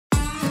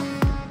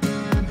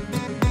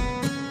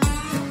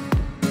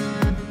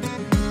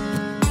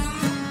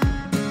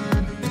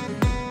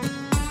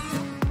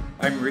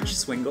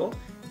Swingle,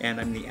 and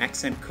I'm the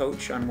accent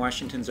coach on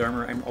Washington's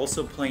Armor. I'm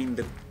also playing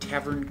the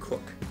tavern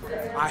cook.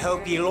 I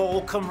hope you'll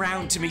all come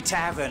round to me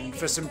tavern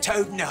for some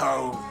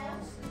toad-in-the-hole.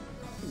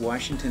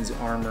 Washington's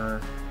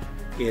Armor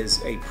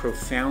is a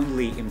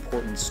profoundly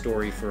important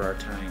story for our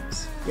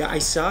times. Yeah, I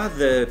saw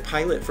the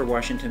pilot for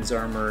Washington's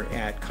Armor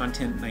at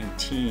Content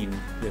 19,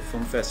 the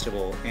film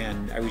festival,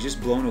 and I was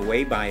just blown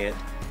away by it.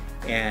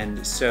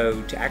 And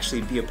so to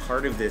actually be a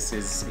part of this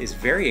is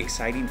very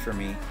exciting for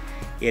me.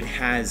 It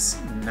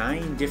has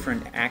 9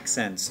 different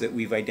accents that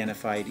we've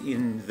identified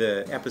in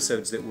the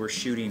episodes that we're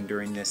shooting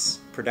during this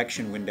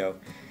production window.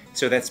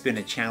 So that's been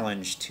a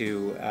challenge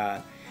to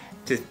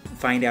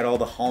find out all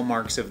the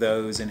hallmarks of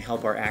those and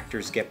help our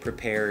actors get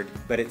prepared.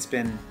 But it's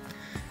been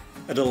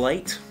a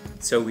delight.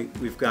 So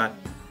we've got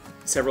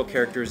several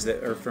characters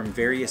that are from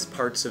various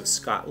parts of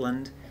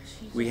Scotland.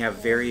 We have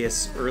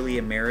various early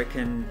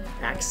American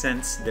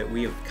accents that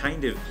we have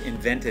kind of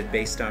invented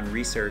based on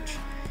research.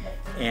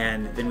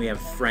 And then we have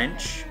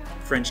French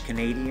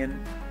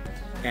Canadian,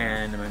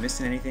 and am I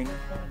missing anything?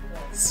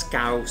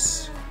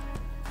 Scouse,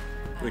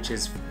 which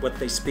is what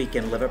they speak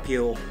in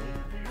Liverpool.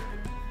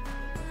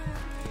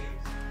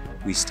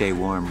 We stay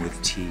warm with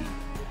tea.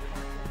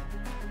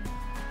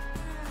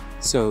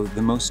 So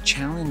the most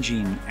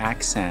challenging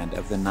accent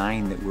of the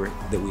 9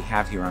 that we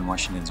have here on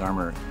Washington's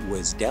Armor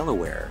was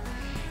Delaware.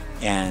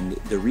 And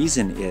the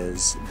reason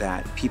is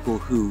that people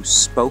who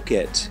spoke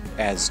it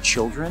as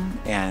children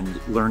and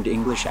learned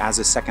English as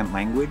a second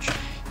language,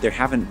 there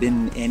haven't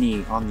been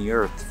any on the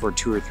earth for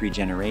 2 or 3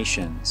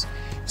 generations.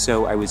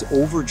 So I was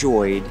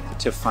overjoyed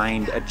to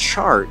find a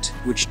chart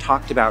which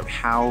talked about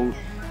how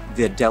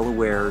the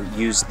Delaware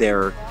used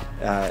their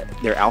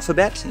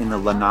alphabet in the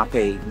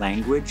Lenape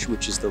language,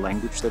 which is the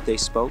language that they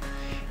spoke.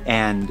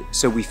 And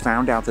so we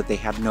found out that they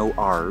had no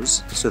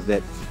R's, so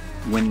that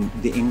when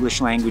the English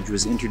language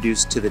was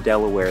introduced to the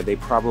Delaware, they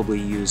probably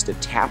used a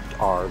tapped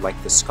R like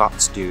the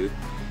Scots do.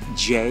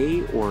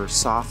 J or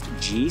soft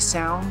G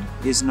sound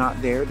is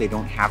not there. They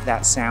don't have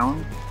that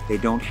sound. They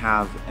don't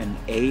have an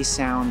A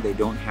sound. They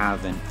don't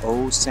have an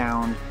O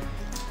sound.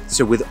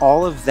 So with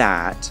all of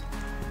that,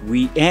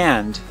 we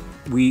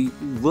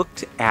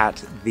looked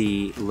at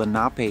the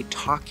Lenape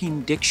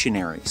talking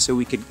dictionary so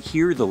we could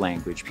hear the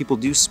language. People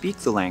do speak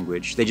the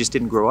language, they just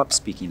didn't grow up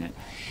speaking it.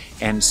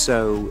 And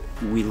so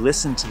we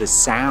listened to the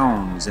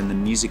sounds and the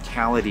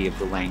musicality of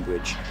the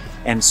language.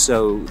 And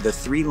so the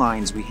 3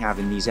 lines we have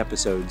in these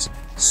episodes,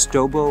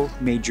 Stobo,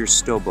 Major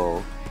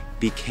Stobo,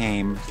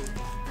 became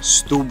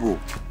Stubu.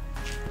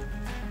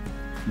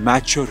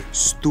 Major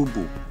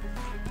Stubu.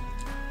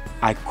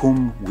 I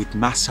come with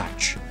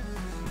massage.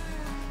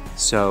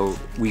 So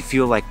we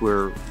feel like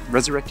we're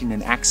resurrecting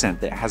an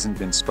accent that hasn't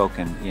been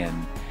spoken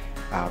in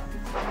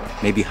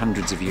maybe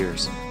hundreds of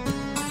years.